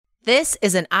This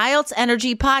is an IELTS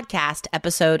Energy Podcast,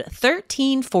 episode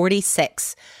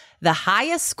 1346, the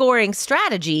highest scoring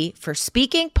strategy for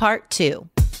speaking part 2.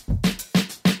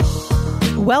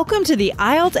 Welcome to the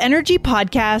IELTS Energy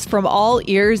Podcast from All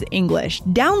Ears English,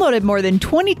 downloaded more than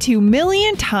 22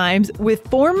 million times with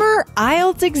former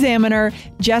IELTS examiner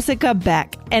Jessica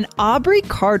Beck and Aubrey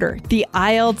Carter, the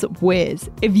IELTS whiz.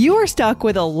 If you are stuck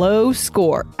with a low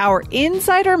score, our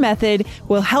Insider Method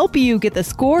will help you get the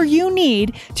score you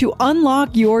need to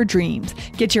unlock your dreams.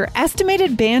 Get your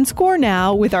estimated band score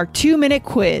now with our 2-minute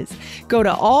quiz. Go to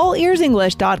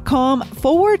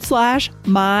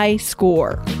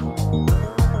allearsenglish.com/myscore.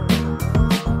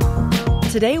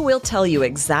 Today, we'll tell you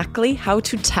exactly how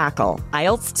to tackle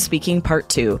IELTS Speaking Part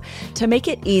 2 to make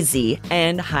it easy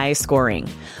and high scoring.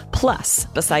 Plus,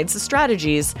 besides the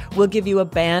strategies, we'll give you a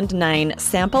Band 9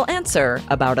 sample answer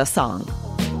about a song.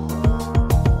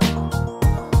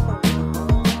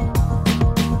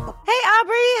 Hey,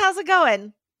 Aubrey, how's it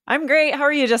going? I'm great. How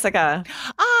are you, Jessica?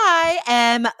 I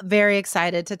am very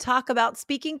excited to talk about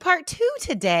Speaking Part 2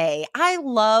 today. I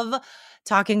love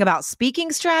talking about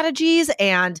speaking strategies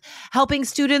and helping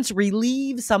students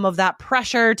relieve some of that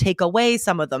pressure, take away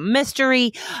some of the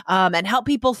mystery, and help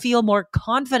people feel more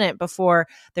confident before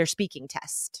their speaking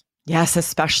test. Yes,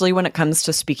 especially when it comes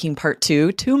to Speaking Part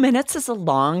 2. 2 minutes is a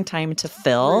long time to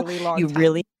fill. Really long you time.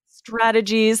 really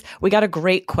strategies. We got a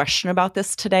great question about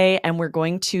this today, and we're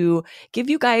going to give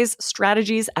you guys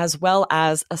strategies as well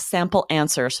as a sample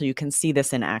answer so you can see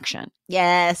this in action.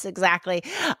 Yes, exactly.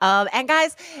 And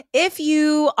guys, if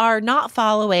you are not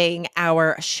following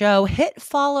our show, hit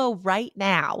follow right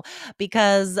now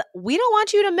because we don't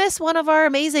want you to miss one of our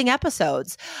amazing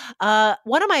episodes.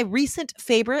 One of my recent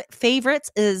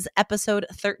favorites is episode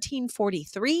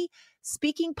 1343,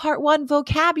 Speaking Part 1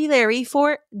 Vocabulary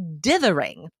for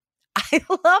Dithering. I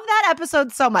love that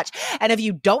episode so much. And if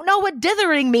you don't know what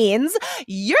dithering means,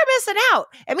 you're missing out.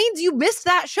 It means you missed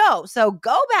that show. So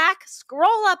go back,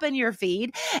 scroll up in your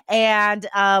feed, and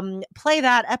play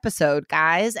that episode,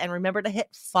 guys. And remember to hit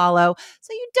follow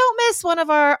so you don't miss one of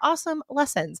our awesome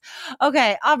lessons.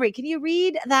 Okay, Aubrey, can you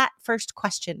read that first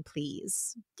question,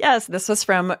 please? Yes, this was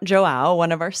from Joao,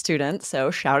 one of our students. So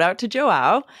shout out to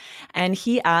Joao. And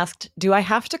he asked, do I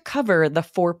have to cover the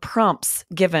 4 prompts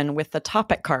given with the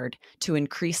topic card to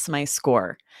increase my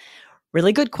score?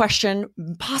 Really good question.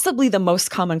 Possibly the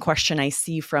most common question I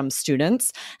see from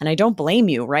students. And I don't blame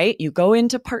you, right? You go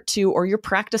into part 2 or you're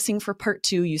practicing for part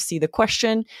 2. You see the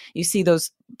question, you see those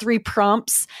 3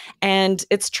 prompts, and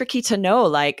it's tricky to know,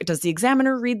 like, does the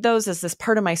examiner read those? Is this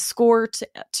part of my score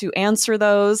to answer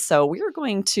those? So we are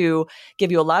going to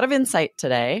give you a lot of insight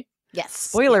today. Yes.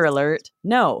 Spoiler alert.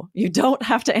 No, you don't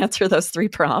have to answer those 3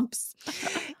 prompts.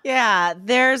 Yeah,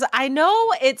 I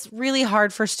know it's really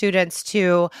hard for students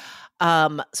to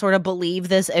sort of believe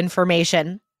this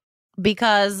information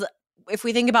because if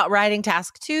we think about writing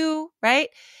task 2, right,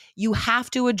 you have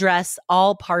to address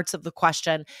all parts of the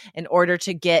question in order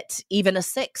to get even a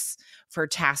 6 for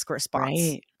task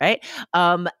response, right?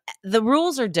 The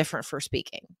rules are different for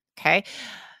speaking, okay?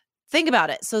 Think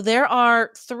about it. So there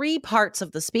are 3 parts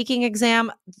of the speaking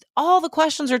exam. All the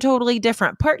questions are totally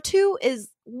different. Part 2 is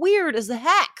weird as the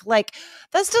heck. Like,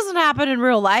 this doesn't happen in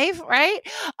real life, right?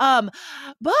 But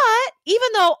even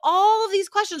though all of these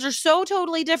questions are so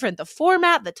totally different, the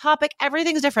format, the topic,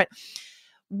 everything's different,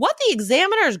 what the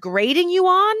examiner is grading you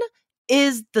on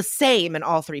is the same in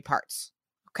all 3 parts.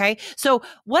 Okay. So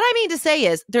what I mean to say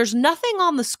is there's nothing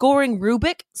on the scoring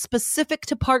rubric specific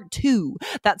to part 2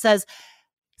 that says,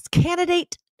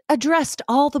 candidate addressed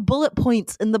all the bullet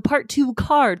points in the part 2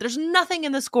 card. There's nothing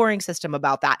in the scoring system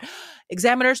about that.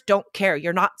 Examiners don't care.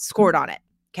 You're not scored on it.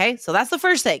 Okay. So that's the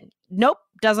first thing. Nope.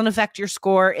 Doesn't affect your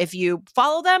score if you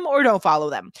follow them or don't follow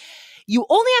them. You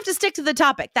only have to stick to the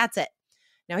topic. That's it.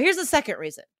 Now, here's the second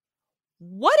reason.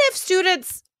 What if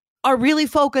students are really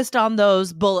focused on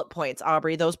those bullet points,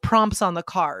 Aubrey, those prompts on the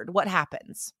card? What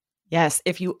happens? Yes,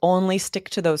 if you only stick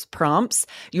to those prompts,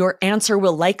 your answer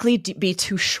will likely be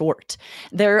too short.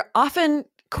 They're often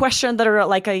questions that are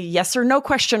like a yes or no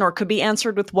question or could be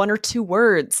answered with 1 or 2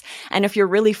 words. And if you're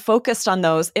really focused on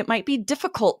those, it might be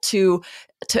difficult to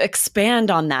expand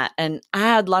on that and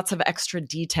add lots of extra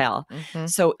detail. Mm-hmm.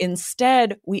 So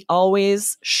instead, we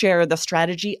always share the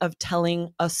strategy of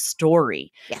telling a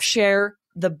story. Yes. Share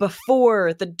the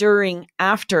before, the during,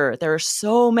 after. There are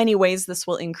so many ways this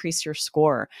will increase your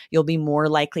score. You'll be more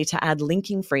likely to add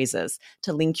linking phrases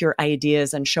to link your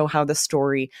ideas and show how the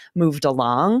story moved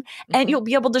along. And you'll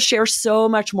be able to share so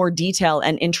much more detail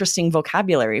and interesting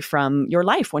vocabulary from your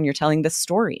life when you're telling this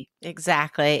story.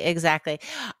 Exactly.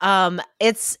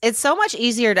 It's so much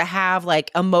easier to have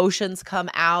like emotions come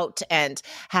out and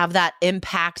have that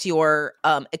impact your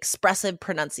expressive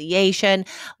pronunciation.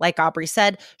 Like Aubrey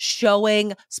said,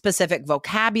 showing specific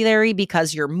vocabulary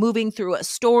because you're moving through a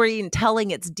story and telling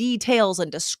its details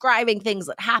and describing things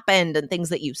that happened and things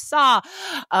that you saw.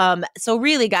 So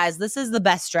really, guys, this is the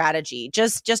best strategy.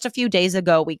 Just a few days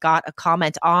ago, we got a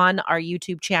comment on our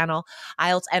YouTube channel,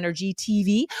 IELTS Energy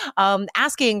TV,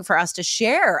 asking for us to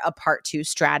share a part 2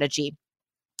 strategy.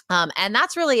 And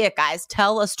that's really it, guys.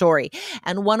 Tell a story.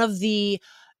 And one of the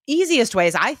easiest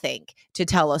ways, I think, to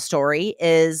tell a story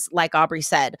is, like Aubrey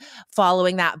said,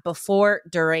 following that before,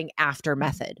 during, after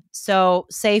method. So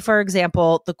say, for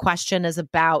example, the question is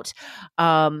about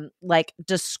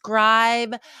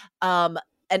describe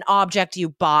an object you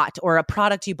bought or a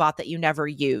product you bought that you never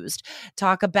used.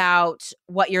 Talk about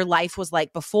what your life was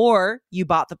like before you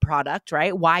bought the product,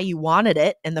 right? Why you wanted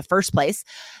it in the first place.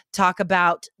 Talk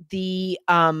about the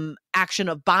action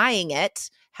of buying it.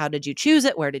 How did you choose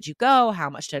it? Where did you go? How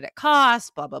much did it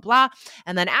cost? Blah, blah, blah.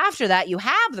 And then after that, you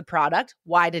have the product.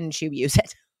 Why didn't you use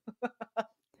it?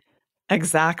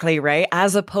 Exactly, right?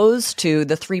 As opposed to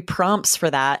the 3 prompts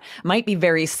for that might be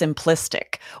very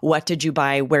simplistic. What did you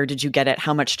buy? Where did you get it?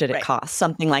 How much did it cost?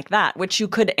 Something like that, which you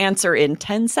could answer in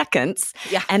 10 seconds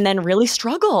and then really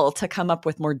struggle to come up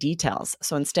with more details.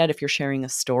 So instead, if you're sharing a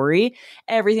story,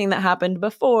 everything that happened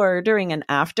before, during, and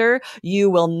after, you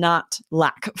will not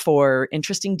lack for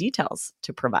interesting details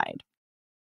to provide.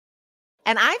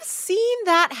 And I've seen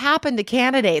that happen to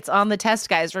candidates on the test,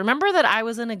 guys. Remember that I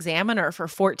was an examiner for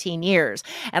 14 years,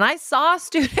 and I saw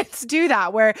students do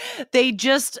that where they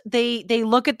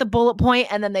look at the bullet point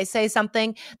and then they say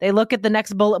something. They look at the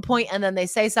next bullet point and then they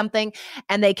say something,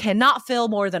 and they cannot fill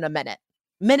more than a minute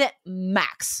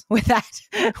max with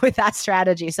that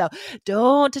strategy. So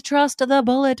don't trust the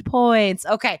bullet points.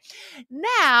 Okay.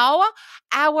 Now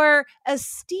our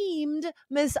esteemed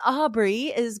Miss Aubrey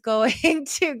is going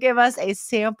to give us a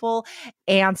sample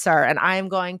answer, and I'm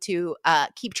going to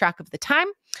keep track of the time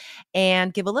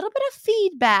and give a little bit of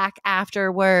feedback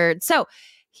afterwards. So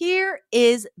here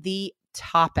is the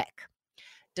topic.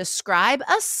 Describe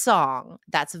a song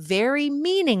that's very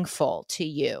meaningful to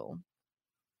you.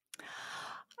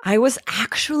 I was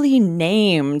actually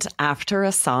named after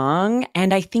a song,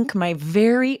 and I think my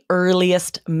very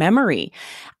earliest memory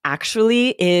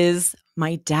actually is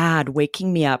my dad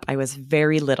waking me up. I was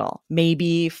very little,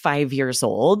 maybe 5 years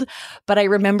old, but I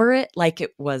remember it like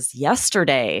it was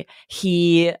yesterday.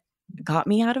 He got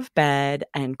me out of bed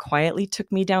and quietly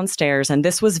took me downstairs. And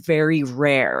this was very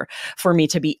rare for me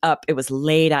to be up. It was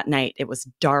late at night. It was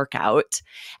dark out,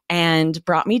 and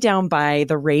brought me down by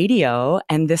the radio.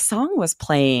 And this song was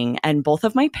playing, and both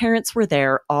of my parents were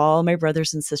there. All my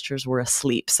brothers and sisters were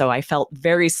asleep. So I felt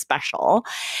very special.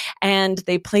 And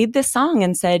they played this song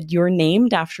and said, "You're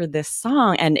named after this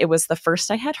song." And it was the first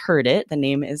I had heard it. The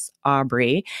name is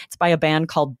Aubrey. It's by a band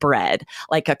called Bread,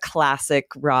 like a classic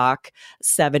rock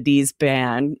 70s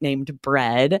band named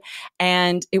Bread.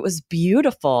 And it was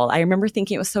beautiful. I remember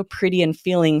thinking it was so pretty and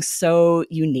feeling so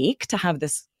unique to have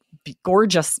this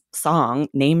gorgeous song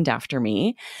named after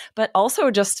me, but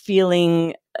also just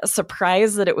feeling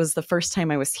surprised that it was the first time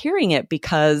I was hearing it,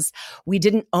 because we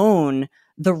didn't own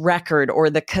the record or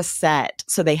the cassette.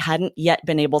 So they hadn't yet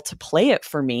been able to play it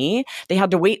for me. They had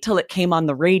to wait till it came on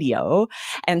the radio.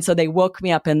 And so they woke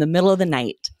me up in the middle of the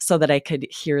night so that I could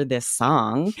hear this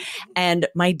song. And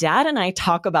my dad and I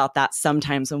talk about that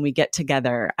sometimes when we get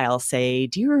together. I'll say,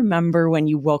 "Do you remember when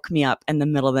you woke me up in the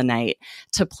middle of the night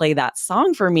to play that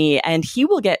song for me?" And he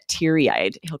will get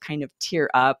teary-eyed. He'll kind of tear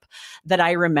up that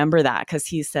I remember that, because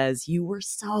he says, "You were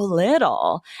so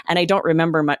little." And I don't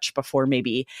remember much before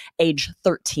maybe age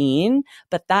 13,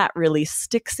 but that really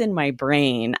sticks in my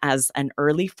brain as an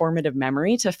early formative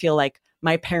memory, to feel like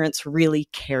my parents really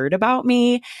cared about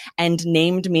me and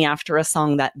named me after a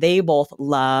song that they both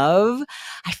love.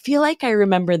 I feel like I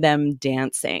remember them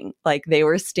dancing, like they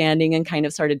were standing and kind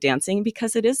of started dancing,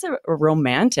 because it is a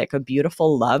romantic, a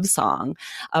beautiful love song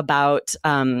about,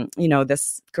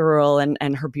 this girl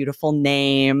and her beautiful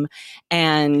name.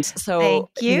 And so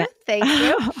Thank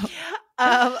you.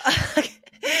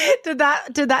 Did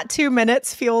that 2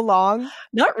 minutes feel long?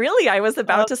 Not really. I was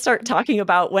about to start talking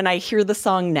about when I hear the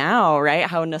song now, right?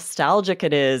 How nostalgic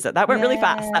it is. That went really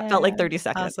fast. That felt like 30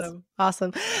 seconds.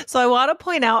 Awesome. So I want to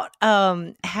point out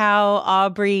how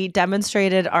Aubrey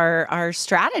demonstrated our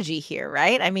strategy here,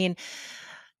 right? I mean,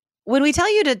 when we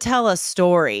tell you to tell a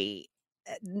story,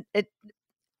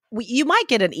 you might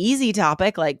get an easy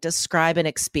topic like describe an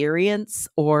experience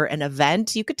or an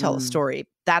event. You could tell a story.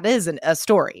 That is a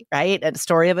story, right? A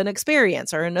story of an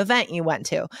experience or an event you went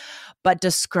to. But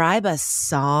describe a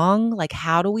song, like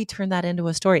how do we turn that into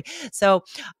a story? So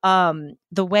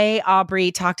the way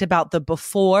Aubrey talked about the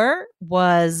before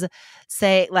was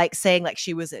saying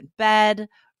she was in bed,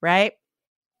 right?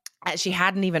 She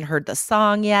hadn't even heard the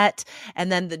song yet.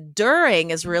 And then the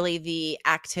during is really the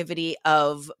activity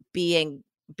of being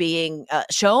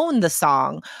shown the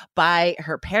song by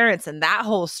her parents and that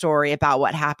whole story about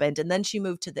what happened. And then she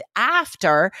moved to the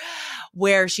after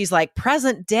where she's like,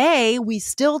 present day, we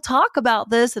still talk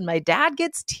about this. And my dad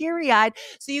gets teary-eyed.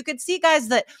 So you could see, guys,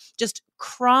 that just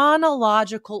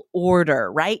chronological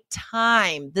order, right?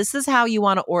 Time. This is how you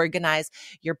want to organize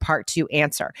your part 2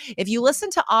 answer. If you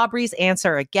listen to Aubrey's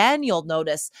answer again, you'll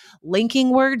notice linking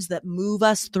words that move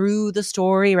us through the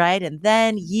story, right? And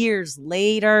then years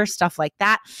later, stuff like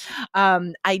that.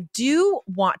 I do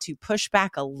want to push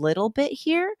back a little bit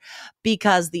here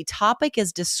because the topic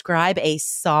is describe a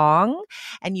song,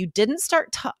 and you didn't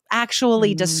start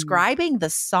actually describing the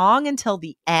song until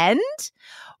the end.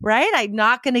 Right? I'm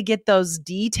not going to get those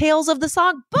details of the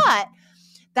song, but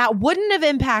that wouldn't have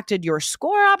impacted your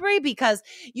score, Aubrey, because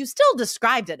you still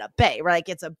described it a bit, right? Like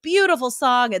it's a beautiful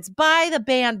song. It's by the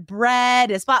band Bread.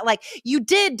 It's about like you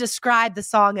did describe the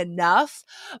song enough,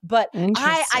 but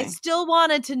I still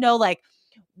wanted to know, like,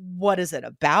 what is it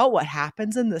about? What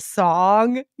happens in the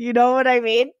song? You know what I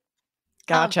mean?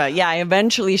 Gotcha. Yeah, I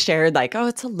eventually shared like, oh,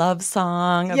 it's a love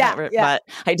song. But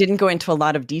I didn't go into a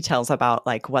lot of details about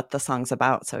like what the song's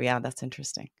about. So yeah, that's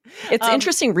interesting. It's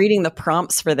interesting reading the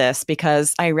prompts for this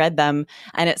because I read them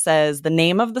and it says the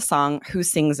name of the song, who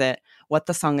sings it, what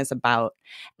the song is about.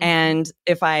 And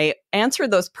if I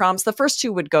answered those prompts, the first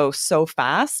 2 would go so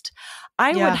fast.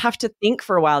 I would have to think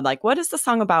for a while, like, what is the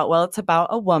song about? Well, it's about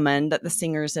a woman that the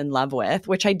singer's in love with,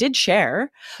 which I did share,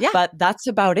 but that's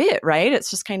about it, right? It's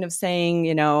just kind of saying,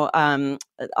 you know,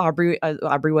 Aubrey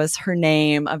was her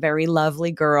name, a very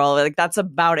lovely girl. Like that's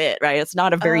about it, right? It's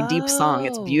not a very deep song.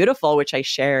 It's beautiful, which I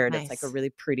shared. Nice. It's like a really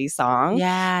pretty song.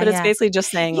 Yeah, but it's basically just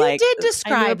saying you did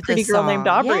describe I knew a pretty girl named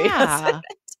Aubrey. Yeah.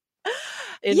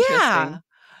 Interesting. Yeah.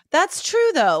 That's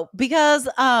true though, because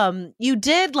you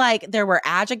did there were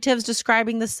adjectives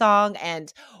describing the song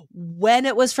and when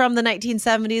it was from the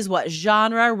 1970s, what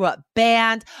genre, what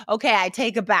band. Okay, I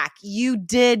take it back. You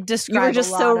did describe. You were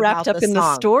just so wrapped up in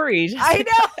the story. I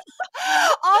know.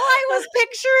 All I was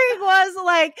picturing was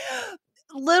like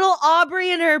little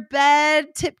Aubrey in her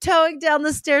bed, tiptoeing down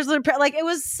the stairs. Like it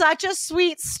was such a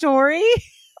sweet story.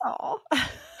 Oh.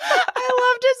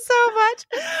 I loved it so much.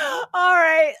 All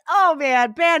right. Oh,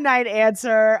 man. Band 9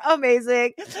 answer.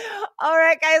 Amazing. All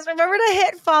right, guys. Remember to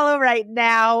hit follow right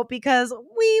now because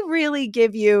we really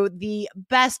give you the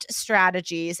best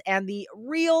strategies and the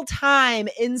real-time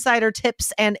insider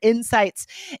tips and insights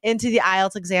into the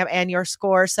IELTS exam and your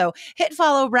score. So hit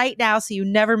follow right now so you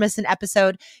never miss an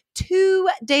episode. 2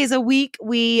 days a week,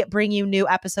 we bring you new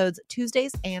episodes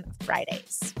Tuesdays and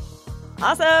Fridays.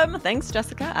 Awesome. Thanks,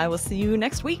 Jessica. I will see you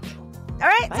next week. All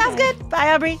right. Bye. Sounds good.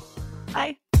 Bye, Aubrey.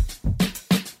 Bye.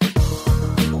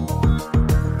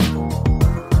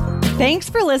 Thanks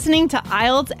for listening to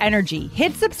IELTS Energy.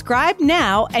 Hit subscribe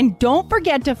now and don't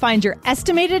forget to find your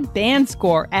estimated band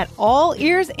score at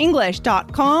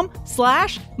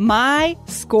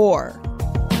allearsenglish.com/myscore.